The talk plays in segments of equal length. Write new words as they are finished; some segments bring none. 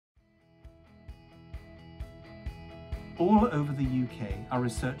All over the UK, our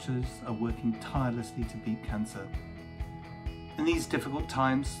researchers are working tirelessly to beat cancer. In these difficult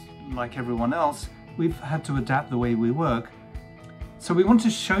times, like everyone else, we've had to adapt the way we work. So we want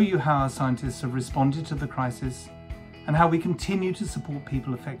to show you how our scientists have responded to the crisis and how we continue to support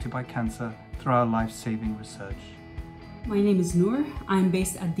people affected by cancer through our life-saving research. My name is Noor. I'm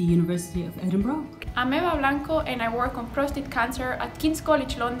based at the University of Edinburgh. I'm Eva Blanco and I work on prostate cancer at King's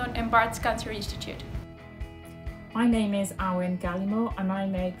College London and Bart's Cancer Institute. My name is Awen Gallimore and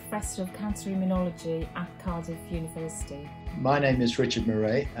I'm a Professor of Cancer Immunology at Cardiff University. My name is Richard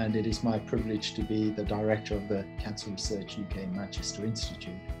Murray and it is my privilege to be the Director of the Cancer Research UK Manchester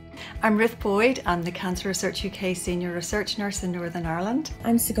Institute. I'm Ruth Boyd, I'm the Cancer Research UK Senior Research Nurse in Northern Ireland.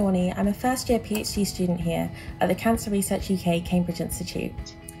 I'm Sigoumey, I'm a first year PhD student here at the Cancer Research UK Cambridge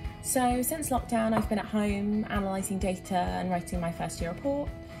Institute. So since lockdown I've been at home analysing data and writing my first year report.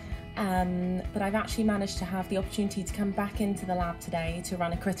 But I've actually managed to have the opportunity to come back into the lab today to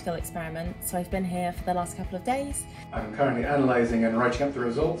run a critical experiment, so I've been here for the last couple of days. I'm currently analysing and writing up the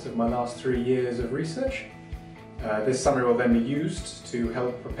results of my last 3 years of research. This summary will then be used to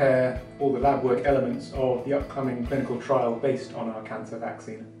help prepare all the lab work elements of the upcoming clinical trial based on our cancer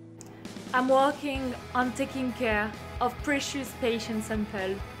vaccine. I'm working on taking care of precious patient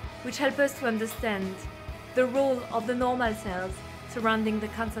samples, which help us to understand the role of the normal cells surrounding the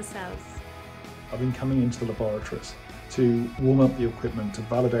cancer cells. I've been coming into the laboratories to warm up the equipment, to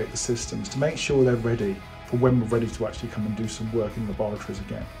validate the systems, to make sure they're ready for when we're ready to actually come and do some work in the laboratories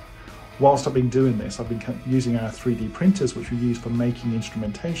again. Whilst I've been doing this, I've been using our 3D printers, which we use for making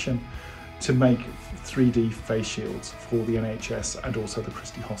instrumentation, to make 3D face shields for the NHS and also the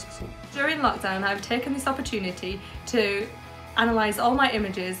Christie Hospital. During lockdown, I've taken this opportunity to analyse all my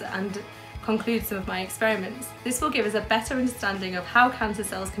images and conclude some of my experiments. This will give us a better understanding of how cancer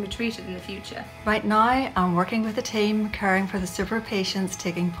cells can be treated in the future. Right now, I'm working with a team caring for the super patients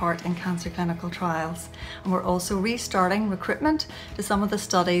taking part in cancer clinical trials. And we're also restarting recruitment to some of the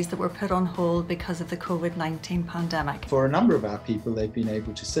studies that were put on hold because of the COVID-19 pandemic. For a number of our people, they've been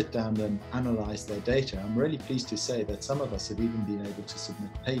able to sit down and analyse their data. I'm really pleased to say that some of us have even been able to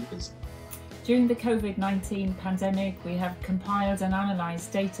submit papers. During the COVID-19 pandemic, we have compiled and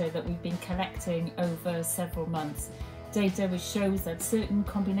analysed data that we've been collecting over several months. Data which shows that certain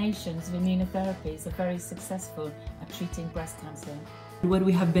combinations of immunotherapies are very successful at treating breast cancer. What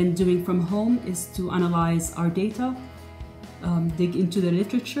we have been doing from home is to analyse our data, dig into the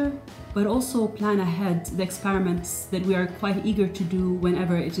literature, but also plan ahead the experiments that we are quite eager to do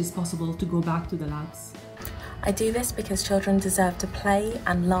whenever it is possible to go back to the labs. I do this because children deserve to play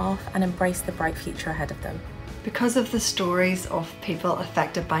and laugh and embrace the bright future ahead of them. Because of the stories of people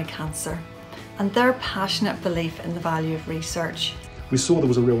affected by cancer and their passionate belief in the value of research. We saw there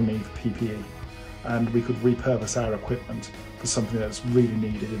was a real need for PPE and we could repurpose our equipment for something that's really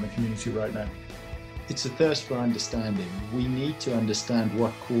needed in the community right now. It's a thirst for understanding. We need to understand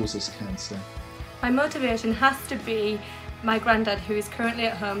what causes cancer. My motivation has to be my granddad, who is currently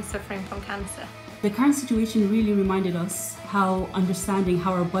at home suffering from cancer. The current situation really reminded us how understanding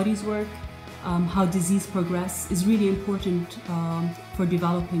how our bodies work, how disease progress is really important for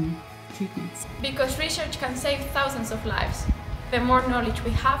developing treatments. Because research can save thousands of lives. The more knowledge we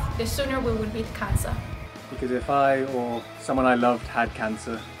have, the sooner we will beat cancer. Because if I or someone I loved had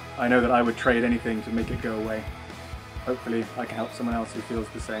cancer, I know that I would trade anything to make it go away. Hopefully I can help someone else who feels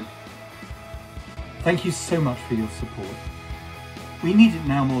the same. Thank you so much for your support. We need it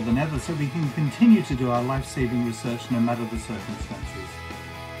now more than ever so we can continue to do our life-saving research no matter the circumstances.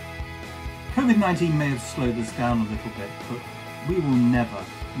 COVID-19 may have slowed us down a little bit, but we will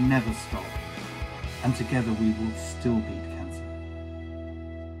never stop. And together we will still beat